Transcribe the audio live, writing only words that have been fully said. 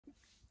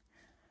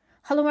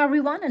Hello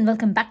everyone and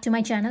welcome back to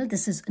my channel.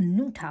 This is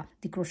Nuta,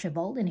 the Crochet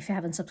World, and if you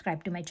haven't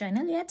subscribed to my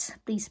channel yet,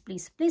 please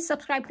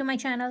subscribe to my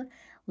channel,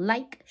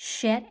 like,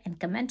 share and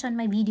comment on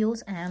my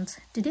videos. And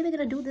today we're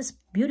going to do this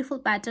beautiful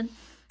pattern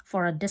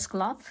for a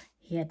dishcloth.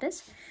 Here it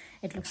is.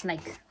 It looks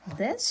like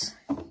this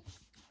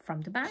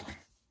from the back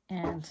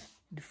and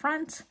the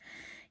front.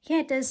 Here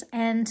it is.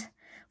 And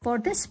for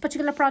this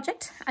particular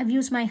project, I've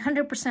used my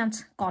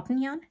 100% cotton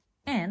yarn.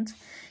 And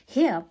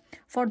here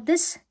for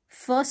this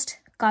first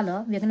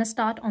color, we're going to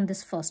start on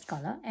this first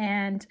color,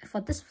 and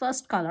for this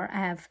first color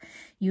I have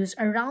used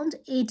around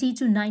 80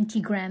 to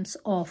 90 grams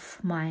of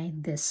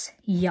this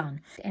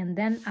yarn, and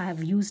then I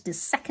have used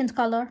this second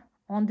color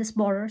on this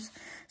borders,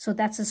 so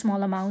that's a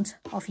small amount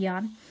of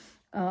yarn,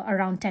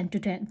 around 10 to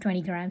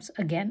 20 grams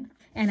again.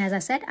 And as I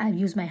said, I've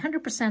used my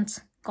 100%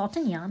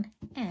 cotton yarn,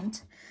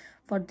 and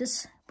for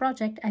this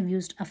project I've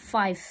used a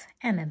 5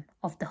 mm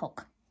of the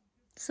hook.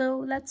 So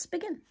let's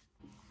begin.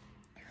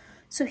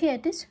 So here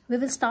it is. We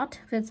will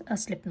start with a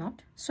slip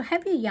knot. So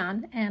have your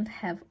yarn and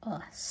have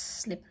a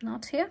slip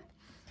knot here.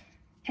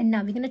 And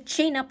now we're going to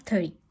chain up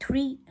 30.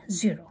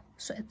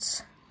 So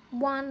it's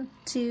 1,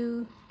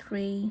 2,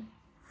 3,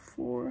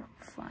 4,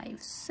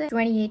 5, 6,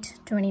 28,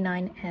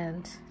 29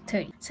 and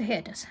 30. So here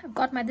it is. I've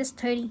got my this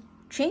 30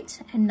 chains,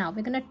 and now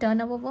we're going to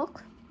turn our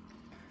work.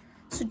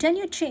 So turn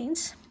your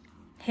chains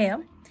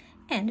here,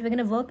 and we're going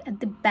to work at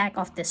the back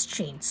of this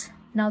chains.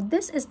 Now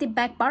this is the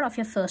back part of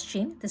your first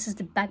chain, this is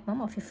the back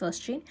bump of your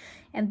first chain,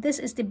 and this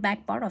is the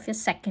back part of your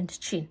second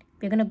chain.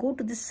 We're going to go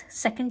to this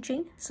second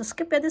chain, so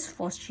skip this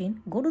first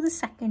chain, go to the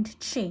second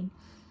chain,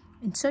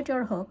 insert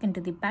your hook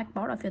into the back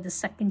part of the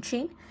second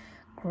chain,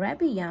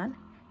 grab a yarn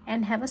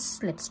and have a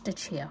slip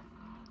stitch here.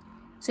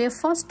 So your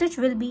first stitch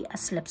will be a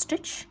slip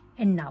stitch,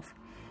 and now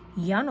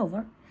yarn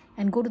over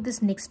and go to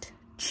this next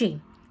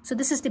chain. So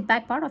this is the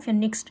back part of your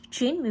next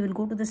chain. We will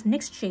go to this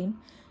next chain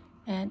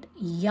and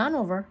yarn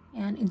over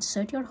and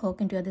insert your hook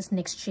into this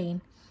next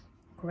chain,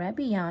 grab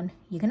a yarn.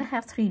 You're gonna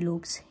have 3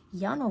 loops,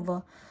 yarn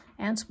over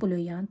and spool your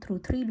yarn through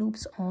 3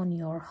 loops on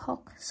your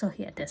hook. So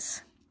here it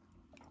is,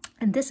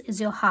 and this is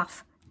your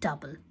half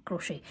double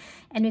crochet,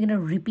 and we're gonna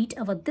repeat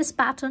this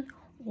pattern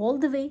all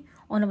the way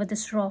on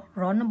this row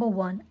number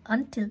 1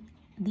 until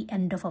the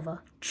end of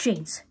our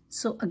chains.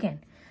 So again,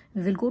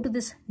 we will go to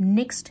this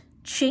next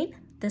chain,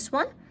 this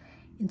one,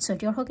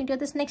 insert your hook into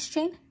this next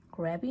chain,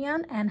 grab a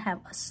yarn and have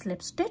a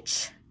slip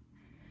stitch,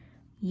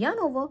 yarn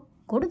over,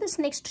 go to this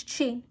next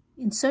chain,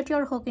 insert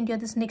your hook into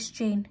this next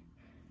chain,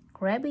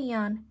 grab a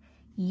yarn,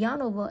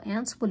 yarn over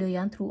and spool your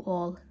yarn through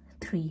all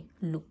 3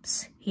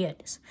 loops. Here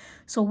it is.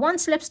 So 1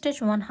 slip stitch,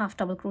 1 half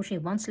double crochet,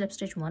 1 slip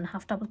stitch, 1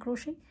 half double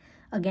crochet.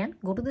 Again,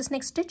 go to this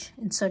next stitch,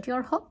 insert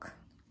your hook,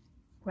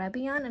 grab a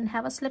yarn and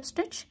have a slip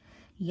stitch,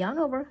 yarn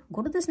over,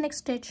 go to this next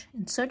stitch,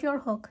 insert your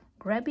hook,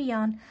 grab a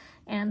yarn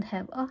and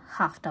have a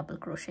half double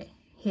crochet.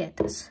 Here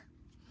it is.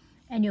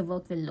 And your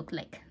work will look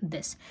like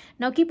this.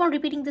 Now keep on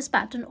repeating this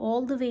pattern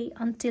all the way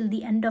until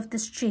the end of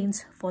this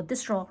chains for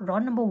this row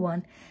number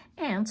 1.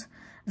 And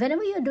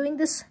whenever you're doing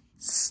this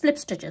slip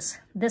stitches,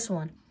 this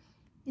one,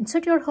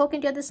 insert your hook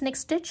into this next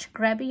stitch,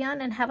 grab a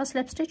yarn and have a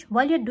slip stitch.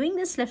 While you're doing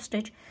this slip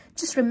stitch,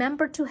 just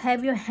remember to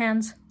have your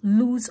hands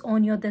loose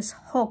on this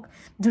hook.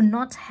 Do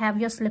not have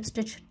your slip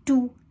stitch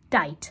too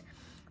tight.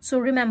 So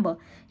remember,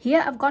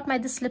 here I've got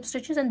this slip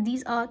stitches, and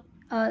these are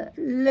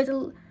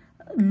little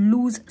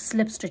loose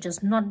slip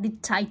stitches, not the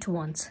tight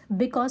ones,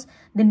 because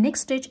the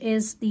next stitch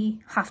is the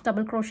half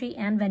double crochet,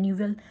 and when you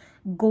will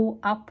go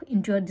up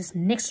into this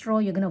next row,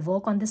 you're going to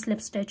work on the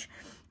slip stitch.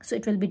 So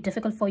it will be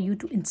difficult for you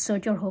to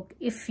insert your hook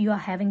if you are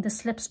having the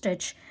slip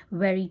stitch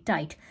very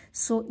tight.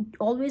 So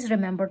always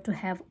remember to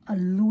have a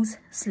loose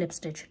slip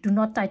stitch. Do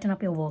not tighten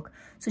up your work.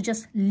 So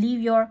just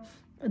leave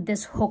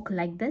this hook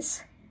like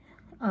this,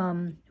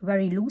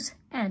 very loose,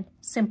 and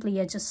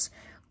simply just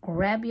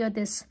grab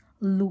this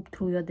loop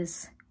through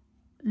this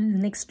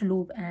next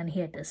loop, and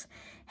here it is.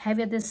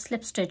 Have this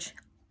slip stitch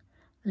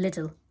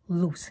little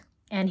loose,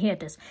 and here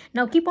it is.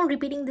 Now keep on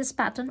repeating this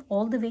pattern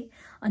all the way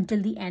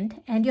until the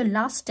end, and your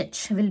last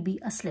stitch will be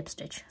a slip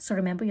stitch. So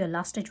remember, your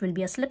last stitch will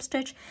be a slip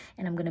stitch,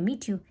 and I'm going to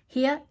meet you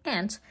here.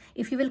 And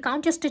if you will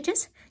count your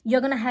stitches, you're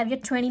going to have your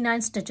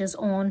 29 stitches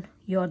on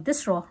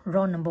this row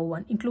number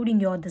 1, including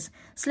this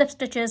slip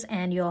stitches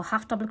and your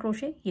half double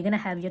crochet. You're going to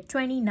have your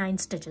 29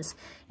 stitches,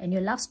 and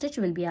your last stitch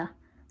will be a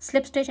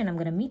slip stitch, and I'm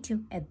going to meet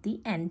you at the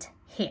end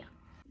here.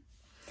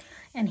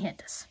 And here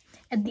it is.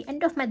 At the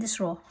end of this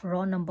row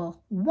number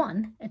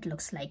 1, it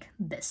looks like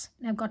this.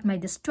 I've got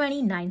this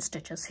 29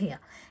 stitches here,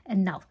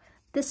 and now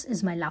this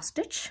is my last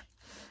stitch.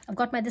 I've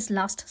got this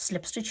last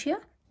slip stitch here.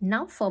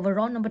 Now for our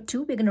row number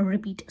 2, we're going to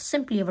repeat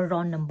simply our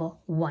row number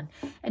 1,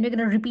 and we're going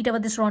to repeat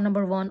this row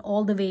number 1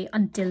 all the way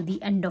until the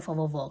end of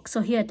our work.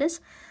 So here it is.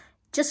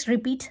 Just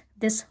repeat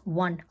this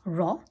 1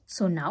 row.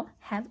 So now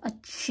have a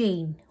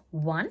chain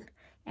 1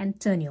 and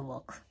turn your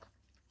work.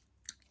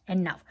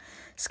 And now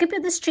skip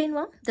this chain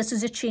 1. This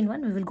is your chain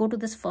 1. We will go to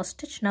this first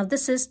stitch. Now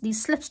this is the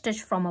slip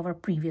stitch from our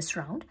previous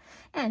round,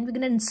 and we're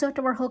going to insert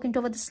our hook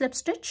into the slip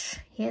stitch.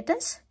 Here it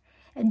is.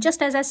 And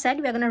just as I said,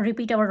 we are going to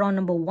repeat our row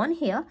number 1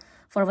 here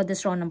for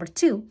this row number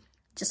 2.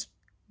 Just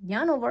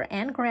yarn over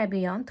and grab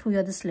your yarn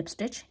through the slip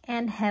stitch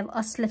and have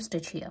a slip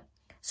stitch here.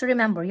 So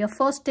remember, your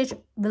first stitch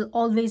will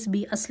always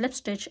be a slip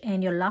stitch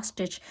and your last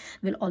stitch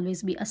will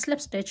always be a slip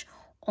stitch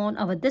on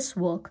our this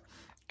work.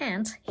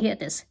 And here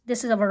it is.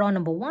 This is our row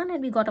number 1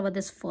 and we got our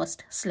this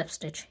first slip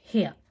stitch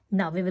here.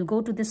 Now we will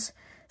go to this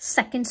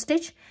second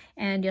stitch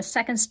and your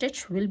second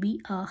stitch will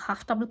be a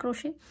half double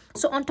crochet.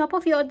 So on top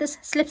of your this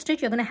slip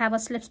stitch, you're going to have a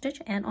slip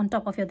stitch, and on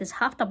top of your this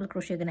half double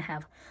crochet, you're going to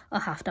have a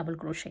half double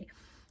crochet.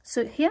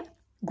 So here,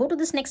 go to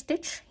this next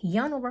stitch,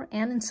 yarn over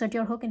and insert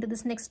your hook into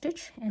this next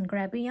stitch and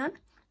grab your yarn.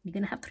 You're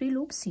going to have 3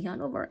 loops,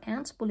 yarn over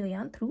and pull your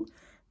yarn through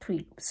 3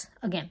 loops.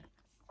 Again,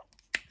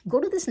 go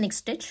to this next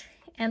stitch,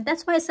 and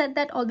that's why I said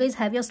that always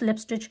have your slip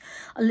stitch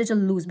a little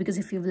loose, because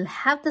if you will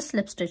have the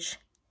slip stitch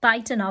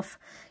tight enough,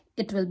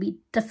 it will be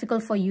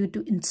difficult for you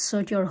to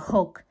insert your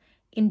hook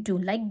into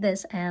like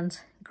this and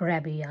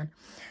grab your yarn.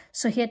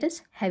 So here it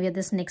is, have your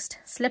this next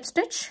slip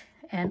stitch,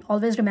 and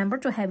always remember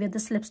to have your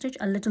this slip stitch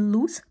a little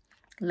loose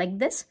like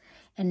this.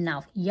 And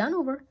now yarn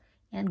over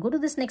and go to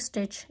this next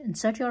stitch,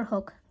 insert your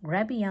hook,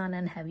 grab your yarn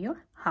and have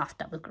your half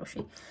double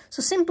crochet.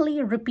 So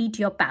simply repeat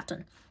your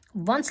pattern.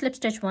 1 slip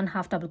stitch, 1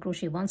 half double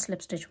crochet, 1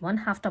 slip stitch, 1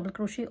 half double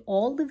crochet,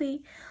 all the way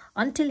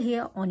until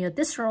here on your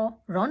this row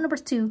number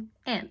 2,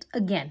 and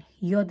again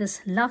your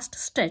this last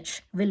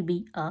stitch will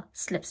be a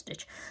slip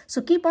stitch.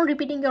 So keep on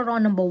repeating your row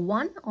number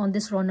 1 on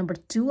this row number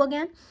 2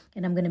 again,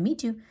 and I'm going to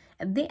meet you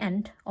at the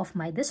end of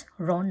my this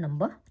row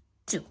number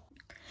 2.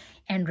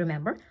 And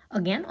remember,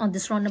 again on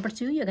this row number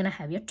 2, you're going to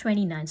have your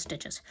 29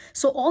 stitches.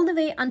 So all the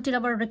way until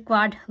our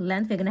required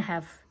length, we're going to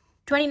have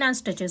 29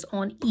 stitches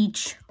on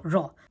each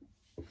row.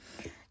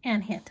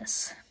 And here it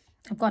is.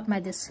 I've got my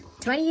this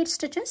 28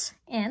 stitches,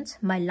 and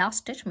my last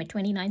stitch, my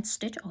 29th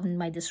stitch on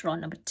my this row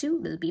number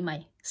 2 will be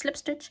my slip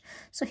stitch.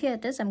 So here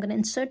it is. I'm going to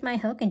insert my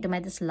hook into my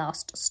this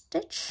last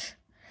stitch,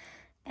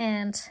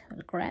 and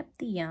we'll grab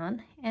the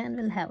yarn and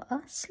we'll have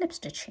a slip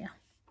stitch here.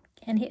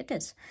 And here it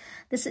is.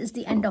 This is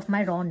the end of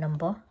my row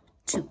number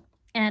 2,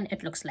 and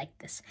it looks like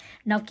this.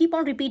 Now keep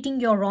on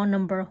repeating your row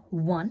number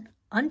 1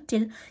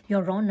 until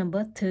your row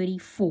number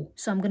 34.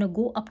 So I'm going to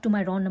go up to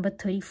my row number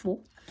 34.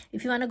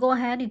 If you want to go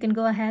ahead, you can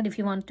go ahead. If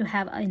you want to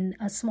have in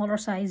a smaller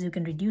size, you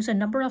can reduce a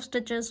number of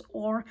stitches,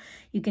 or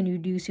you can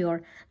reduce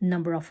your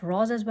number of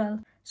rows as well.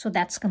 So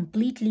that's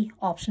completely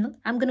optional.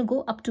 I'm going to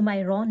go up to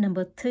my row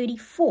number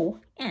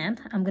 34,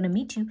 and I'm going to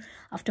meet you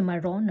after my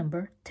row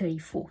number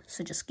 34.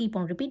 So just keep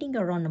on repeating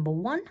your row number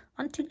 1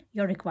 until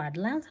your required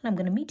length, and I'm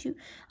going to meet you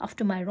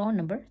after my row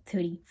number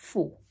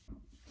 34.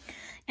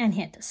 And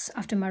here it is.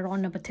 After my row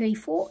number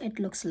 34, it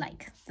looks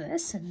like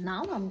this. And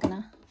now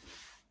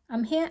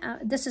I'm here,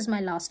 this is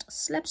my last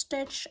slip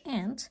stitch,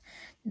 and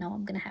now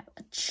I'm gonna have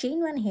a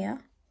chain one here,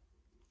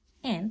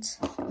 and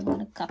I'm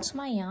gonna cut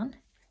my yarn,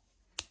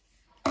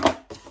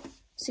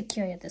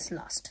 secure this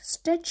last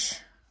stitch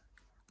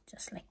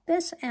just like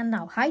this, and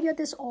now hide your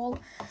this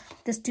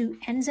 2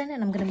 ends in,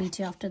 and I'm gonna meet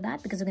you after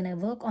that because we're gonna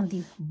work on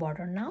the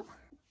border now.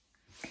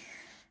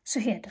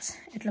 So here it is.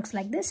 It looks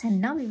like this, and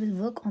now we will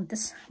work on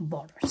this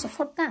border. So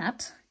for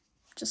that,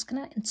 I'm just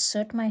gonna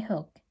insert my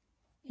hook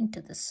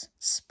into this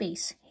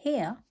space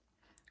here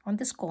on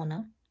this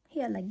corner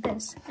here like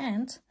this,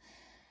 and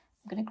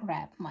I'm gonna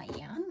grab my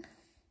yarn.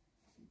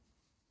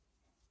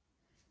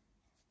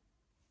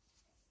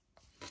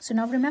 So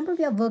now remember,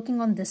 we are working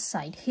on this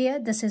side here.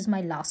 This is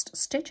my last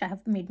stitch. I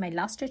have made my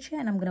last stitch here,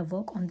 and I'm gonna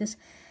work on this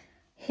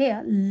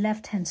here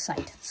left hand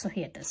side. So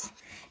here it is,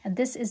 and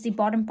this is the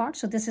bottom part.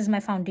 So this is my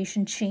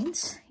foundation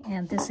chains,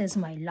 and this is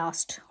my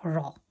last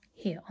row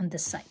here on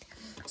this side.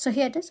 So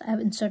here it is. I have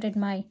inserted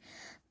my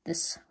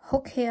this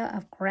hook here.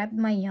 I've grabbed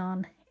my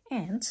yarn,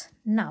 and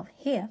now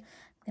here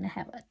I'm going to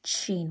have a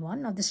chain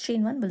one. Now this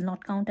chain one will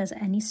not count as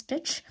any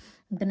stitch.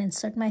 I'm going to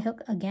insert my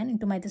hook again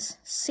into my this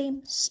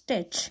same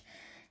stitch,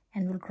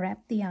 and we'll grab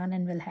the yarn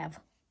and we'll have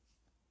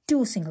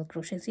 2 single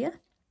crochets here.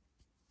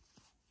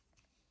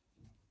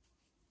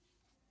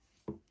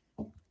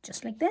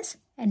 Just like this.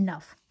 And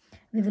now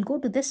we will go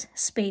to this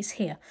space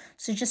here.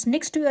 So just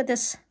next to your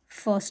this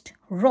first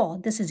row,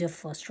 this is your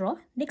first row.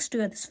 Next to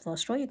your this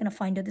first row, you're going to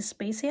find this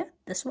space here,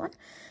 this one.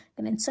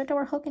 Going to insert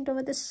our hook into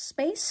this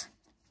space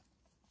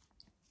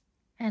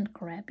and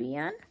grab your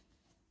yarn.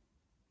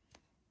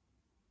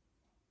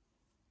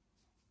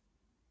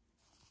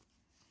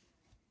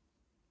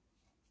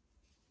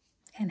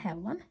 And have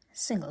 1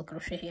 single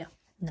crochet here.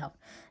 Now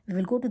we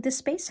will go to this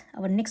space,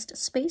 our next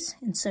space,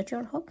 insert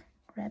your hook,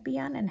 grab your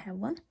yarn and have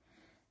 1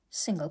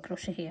 single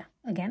crochet here.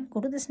 Again, go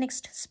to this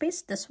next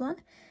space, this one,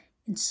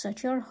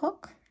 insert your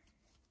hook,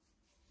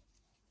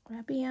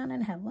 grab your yarn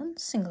and have 1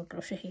 single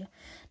crochet here.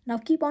 Now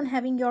keep on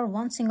having your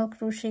 1 single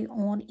crochet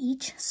on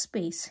each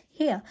space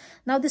here.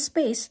 Now this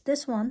space,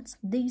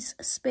 these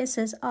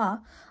spaces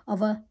are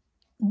our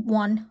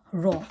 1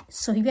 row.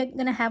 So we are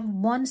going to have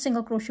 1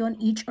 single crochet on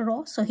each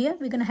row. So here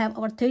we're going to have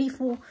our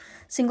 34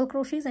 single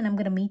crochets, and I'm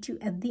going to meet you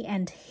at the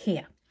end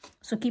here.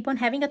 So keep on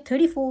having a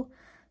 34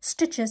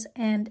 stitches,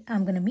 and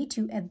I'm going to meet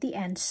you at the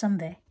end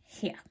somewhere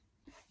here.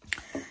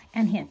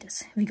 And here it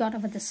is. We got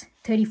over this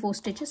 34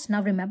 stitches.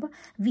 Now remember,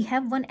 we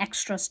have one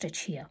extra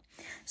stitch here.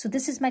 So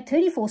this is my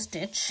 34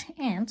 stitch,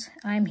 and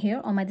I'm here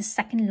on my this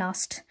second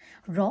last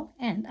row,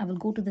 and I will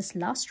go to this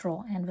last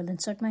row and will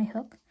insert my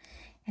hook,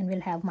 and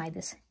we'll have my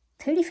this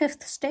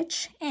 35th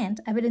stitch, and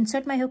I will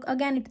insert my hook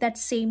again into that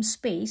same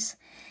space,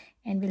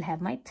 and we'll have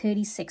my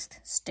 36th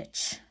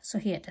stitch. So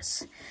here it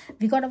is.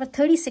 We got our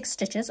 36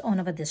 stitches on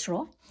over this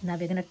row. Now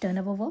we're going to turn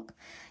our work,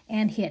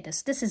 and here it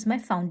is. This is my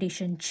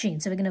foundation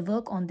chain. So we're going to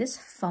work on this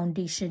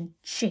foundation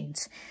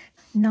chains.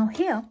 Now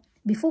here,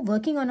 before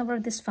working on our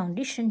this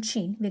foundation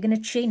chain, we're going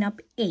to chain up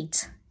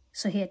 8.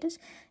 So here it is.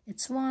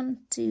 It's 1,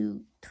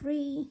 2,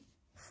 3,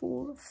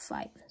 4,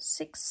 5,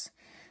 6,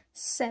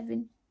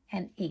 7,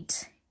 and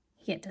 8.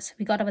 Here it is.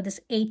 We got over this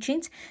 8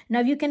 chains. Now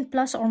you can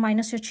plus or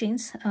minus your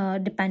chains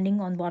depending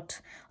on what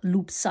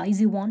loop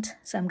size you want.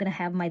 So I'm going to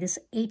have my this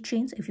 8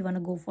 chains. If you want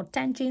to go for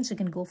 10 chains, you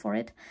can go for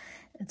it.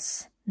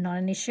 It's not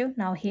an issue.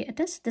 Now here it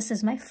is. This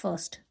is my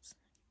first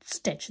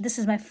stitch. This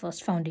is my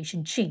first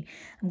foundation chain.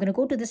 I'm going to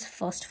go to this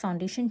first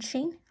foundation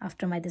chain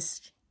after my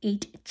this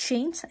 8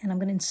 chains, and I'm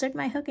going to insert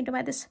my hook into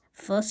my this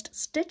first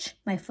stitch,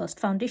 my first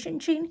foundation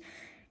chain,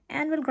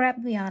 and we'll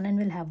grab the yarn and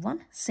we'll have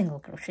one single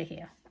crochet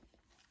here.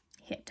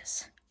 Here it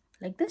is.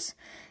 Like this,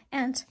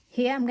 and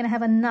here I'm going to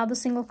have another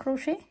single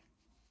crochet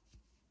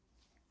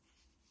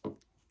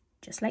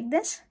just like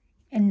this.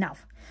 And now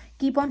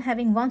keep on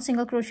having one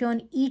single crochet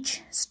on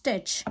each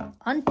stitch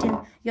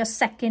until your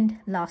second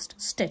last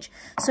stitch.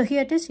 So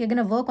here it is. You're going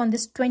to work on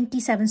this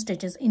 27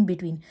 stitches in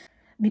between,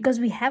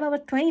 because we have our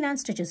 29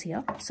 stitches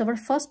here. So our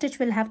first stitch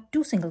will have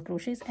 2 single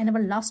crochets, and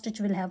our last stitch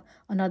will have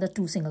another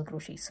 2 single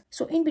crochets.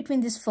 So in between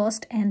this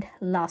first and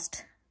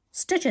last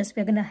stitches,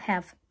 we're going to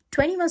have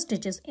 21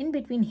 stitches in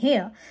between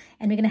here,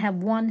 and we're going to have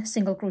one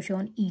single crochet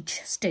on each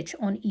stitch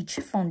on each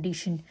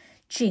foundation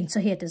chain. So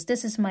here it is.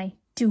 This is my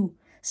 2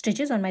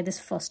 stitches on my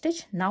this first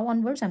stitch. Now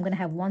onwards, I'm going to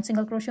have one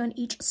single crochet on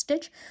each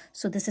stitch.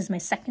 So this is my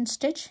second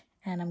stitch,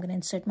 and I'm going to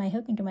insert my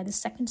hook into my this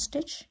second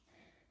stitch,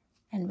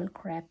 and we'll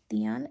grab the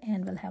yarn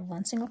and we'll have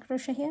one single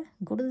crochet here.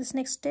 Go to this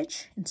next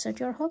stitch, insert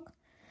your hook,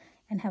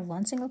 and have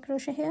one single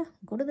crochet here.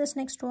 Go to this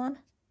next one,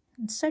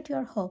 insert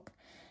your hook,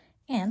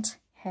 and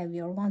have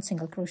your one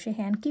single crochet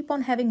here, and keep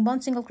on having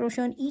one single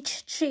crochet on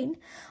each chain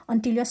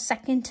until your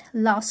second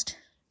last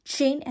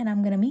chain. And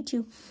I'm going to meet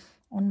you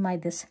on my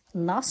this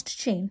last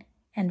chain,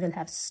 and we'll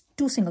have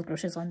 2 single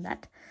crochets on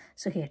that.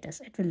 So here it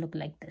is. It will look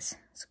like this.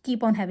 So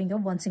keep on having your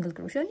one single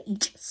crochet on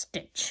each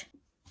stitch.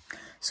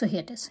 So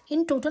here it is.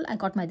 In total, I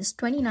got my this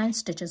 29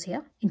 stitches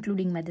here,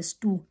 including my this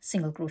 2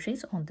 single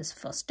crochets on this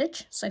first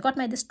stitch. So I got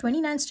my this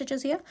 29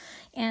 stitches here,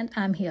 and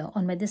I'm here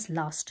on my this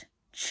last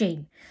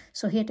chain.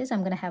 So here it is. I'm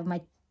going to have my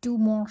 2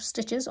 more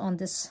stitches on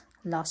this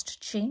last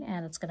chain,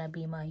 and it's going to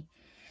be my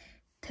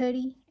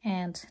 30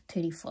 and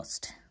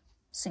 31st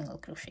single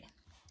crochet.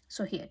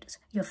 So here it is.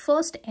 Your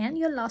first and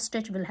your last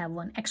stitch will have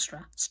one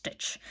extra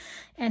stitch,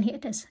 and here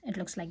it is. It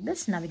looks like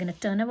this. Now we're going to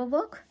turn our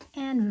work,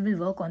 and we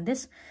will work on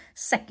this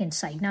second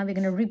side. Now we're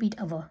going to repeat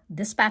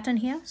this pattern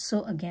here.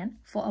 So again,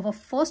 for our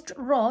first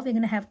row, we're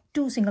going to have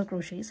 2 single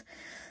crochets.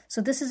 So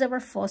this is our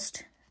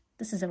first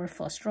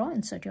row.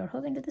 Insert your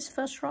hook into this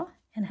first row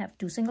and have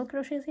 2 single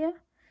crochets here.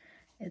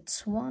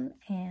 It's 1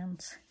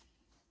 and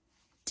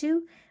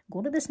 2.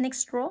 Go to this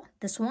next row,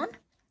 this one,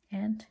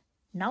 and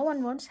now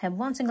onwards have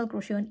one single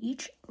crochet on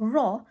each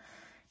row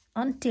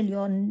until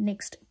your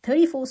next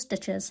 34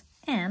 stitches,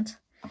 and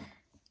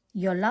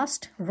your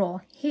last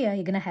row here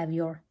you're gonna have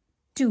your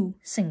 2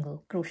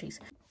 single crochets.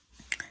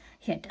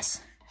 Here it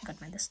is. Got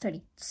my this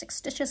 36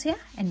 stitches here,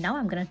 and now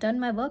I'm going to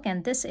turn my work,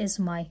 and this is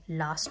my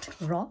last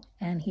row,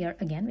 and here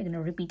again we're going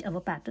to repeat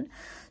our pattern.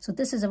 So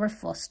this is our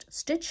first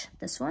stitch,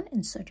 this one.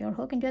 Insert your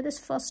hook into this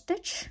first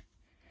stitch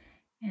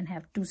and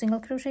have 2 single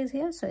crochets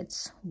here. So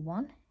it's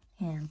 1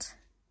 and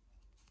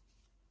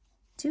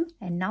 2,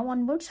 and now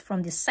onwards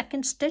from the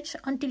second stitch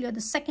until you're the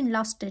second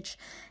last stitch,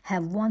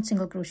 have 1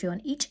 single crochet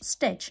on each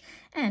stitch,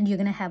 and you're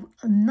going to have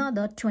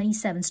another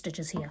 27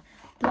 stitches here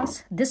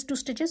plus this 2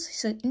 stitches.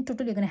 So in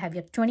total you're going to have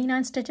your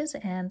 29 stitches,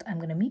 and I'm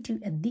going to meet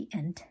you at the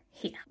end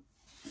here.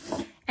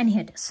 And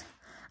here it is.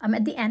 I'm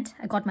at the end.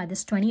 I got my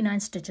this 29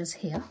 stitches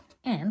here,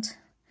 and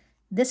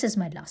this is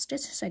my last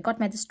stitch. So I got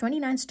my this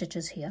 29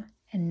 stitches here,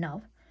 and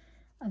now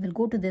I will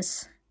go to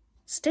this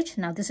stitch.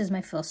 Now this is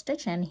my first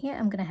stitch, and here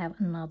I'm going to have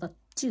another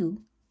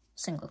 2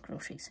 single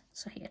crochets.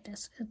 So here it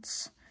is.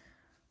 It's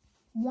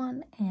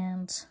 1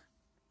 and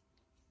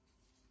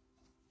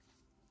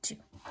 2,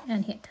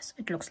 and here it is.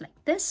 It looks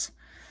like this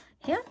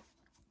here.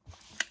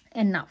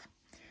 And now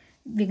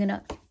we're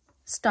gonna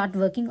start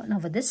working on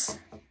over this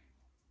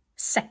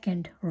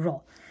second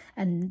row,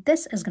 and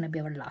this is gonna be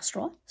our last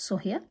row. So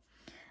here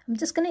I'm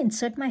just gonna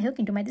insert my hook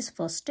into my this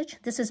first stitch.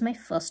 This is my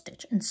first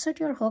stitch. Insert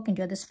your hook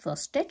into this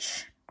first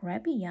stitch,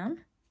 grab a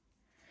yarn,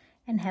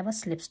 and have a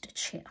slip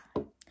stitch here.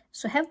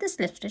 So have this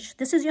slip stitch.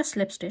 This is your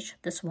slip stitch,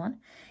 this one,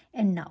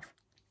 and now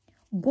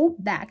go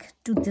back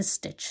to this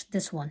stitch,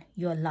 this one,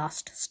 your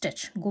last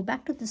stitch. Go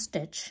back to this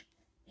stitch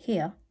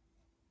here,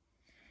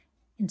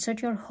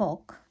 insert your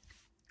hook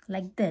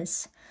like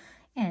this,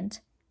 and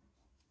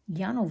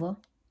yarn over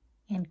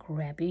and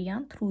grab your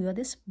yarn through your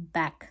this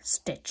back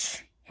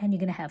stitch, and you're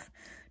gonna have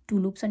 2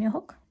 loops on your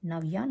hook.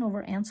 Now yarn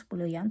over and pull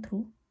your yarn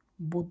through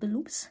both the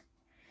loops,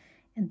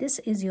 and this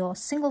is your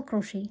single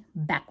crochet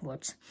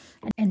backwards.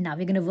 And now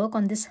we're going to work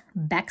on this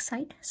back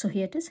side. So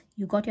here it is.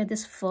 You got your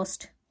this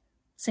first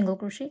single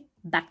crochet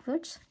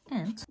backwards,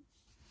 and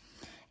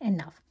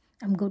now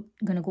I'm going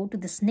to go to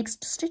this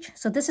next stitch.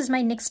 So this is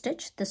my next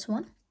stitch, this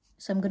one.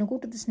 So I'm going to go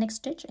to this next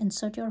stitch,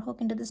 insert your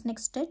hook into this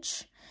next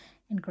stitch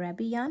and grab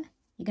your yarn.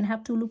 You're going to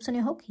have 2 loops on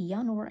your hook,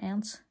 yarn over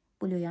and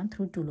pull your yarn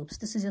through 2 loops.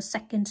 This is your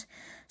second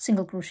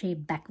single crochet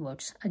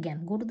backwards.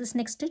 Again, go to this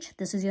next stitch.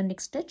 This is your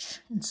next stitch,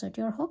 insert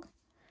your hook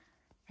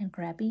and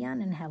grab a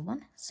yarn and have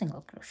 1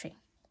 single crochet.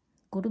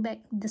 Go to back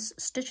this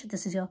stitch.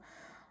 This is your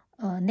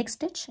next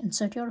stitch,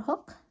 insert your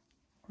hook,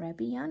 grab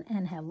a yarn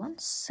and have 1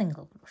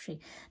 single crochet.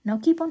 Now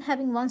keep on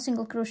having 1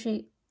 single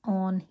crochet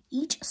on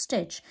each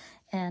stitch,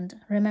 and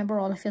remember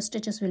all of your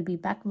stitches will be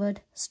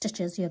backward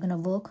stitches. You're going to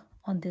work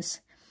on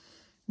this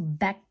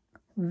back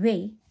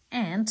way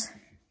and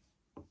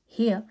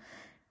here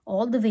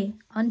all the way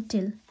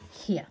until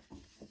here.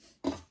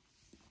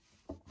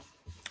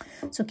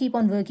 So keep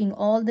on working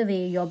all the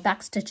way your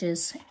back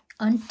stitches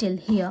until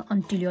here,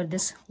 until you're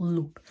this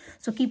loop.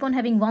 So keep on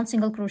having 1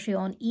 single crochet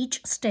on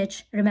each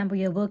stitch. Remember,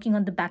 you're working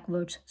on the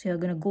backwards, so you're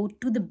going to go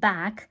to the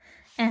back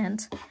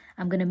and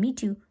I'm going to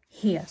meet you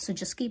here. So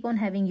just keep on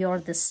having your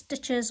this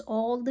stitches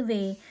all the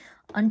way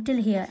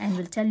until here, and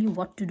we'll tell you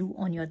what to do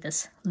on your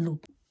this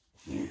loop.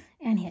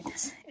 And here it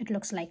is. It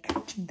looks like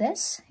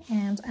this,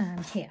 and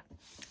I'm here.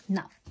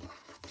 Now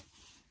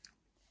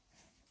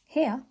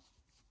here,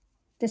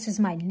 this is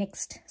my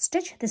next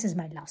stitch. This is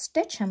my last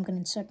stitch. I'm going to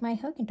insert my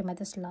hook into my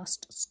this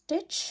last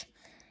stitch,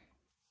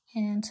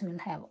 and we'll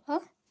have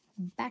a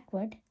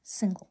backward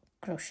single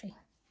crochet.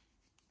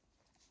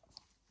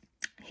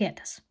 Here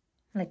it is,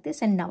 like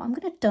this. And now I'm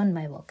going to turn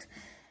my work.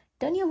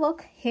 Turn your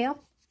work here,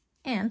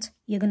 and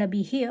you're going to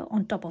be here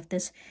on top of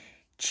this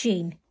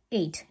chain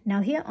 8.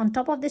 Now here on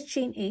top of this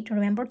chain 8,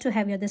 remember to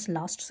have your this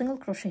last single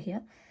crochet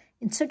here.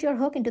 Insert your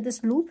hook into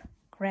this loop,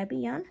 grab a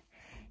yarn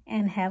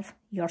and have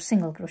your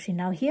single crochet.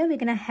 Now here we're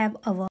gonna have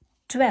our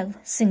 12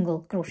 single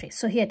crochet.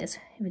 So here it is.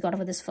 We got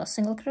over this first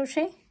single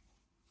crochet,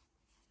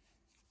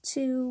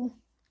 2,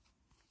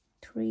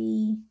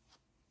 3,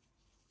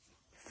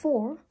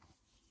 4,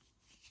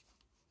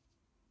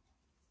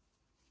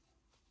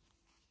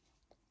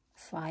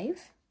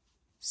 5,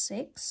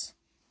 6,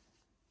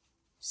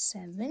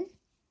 7,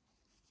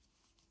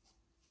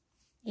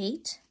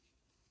 8,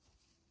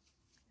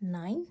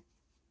 9,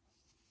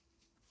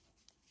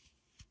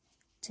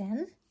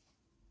 10,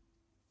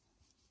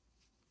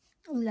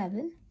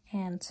 11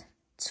 and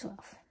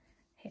 12.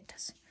 Here it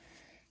is.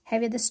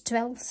 Have you this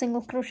 12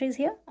 single crochets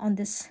here on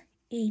this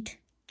 8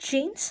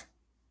 chains,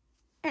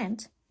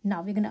 and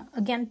now we're gonna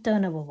again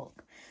turn our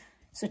work.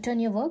 So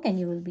turn your work and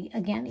you will be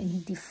again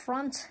in the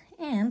front,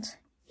 and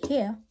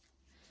here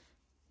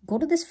go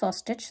to this first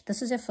stitch.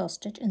 This is your first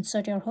stitch.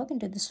 Insert your hook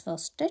into this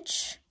first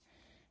stitch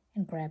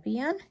and grab a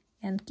yarn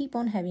and keep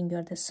on having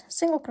your this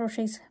single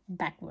crochets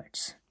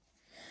backwards.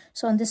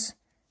 So on this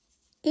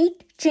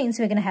 8 chains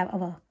we're going to have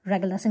our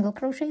regular single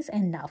crochets,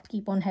 and now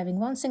keep on having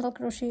 1 single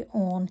crochet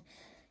on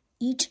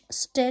each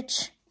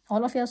stitch.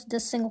 All of your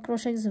this single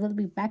crochets will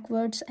be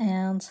backwards,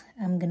 and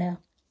I'm gonna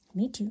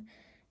meet you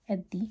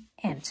at the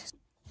end.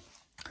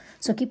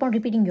 So keep on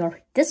repeating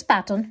this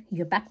pattern,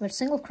 your backward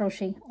single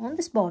crochet on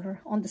this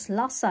border on this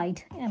last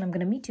side, and I'm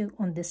gonna meet you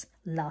on this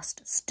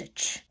last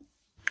stitch.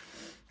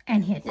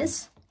 And here it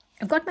is.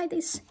 I've got my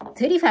these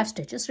 35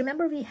 stitches.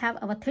 Remember, we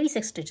have our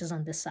 36 stitches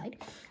on this side.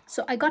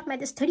 So I got my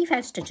this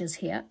 35 stitches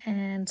here,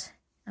 and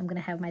I'm going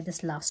to have my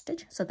this last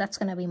stitch. So that's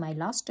going to be my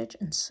last stitch.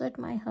 Insert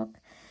my hook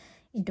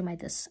into my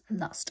this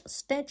last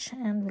stitch,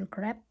 and we'll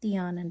grab the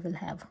yarn and we'll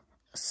have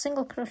a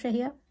single crochet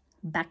here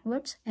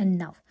backwards. And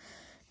now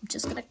I'm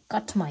just going to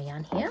cut my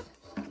yarn here.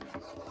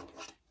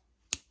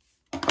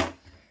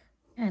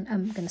 And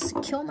I'm going to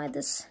secure my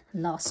this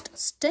last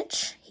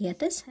stitch. Here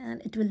it is,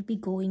 and it will be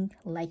going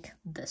like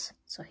this.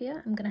 So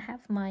here I'm going to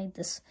have my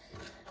this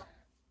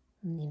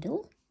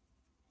needle.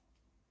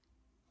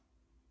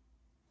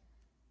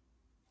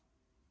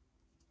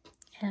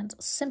 And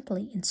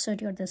simply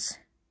insert your this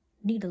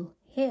needle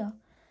here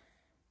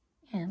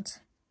and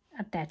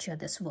attach your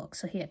this work.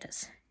 So here it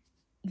is.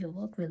 Your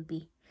work will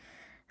be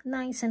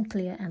nice and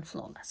clear and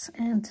flawless.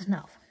 And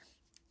now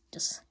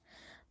just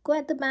go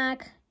at the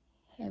back,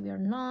 have your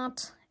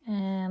knot,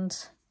 and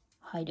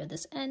hide your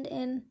this end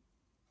in.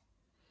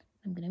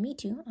 I'm gonna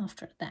meet you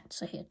after that.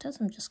 So here it is.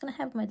 I'm just gonna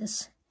have my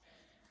this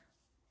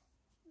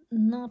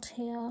knot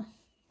here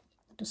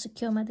to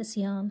secure my this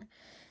yarn,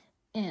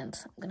 and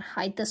I'm gonna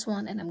hide this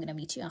one, and I'm gonna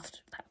meet you after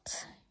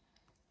that.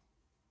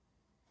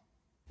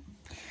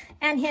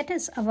 And here it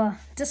is. Our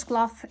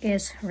dishcloth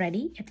is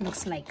ready. It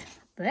looks like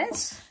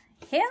this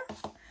here.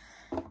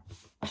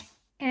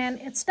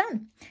 And it's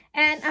done.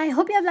 And I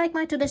hope you have liked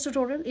my today's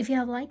tutorial. If you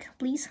have liked,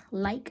 please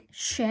like,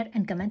 share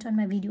and comment on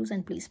my videos,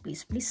 and please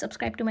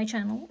subscribe to my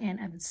channel, and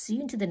I will see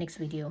you into the next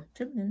video.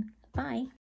 Till then, bye.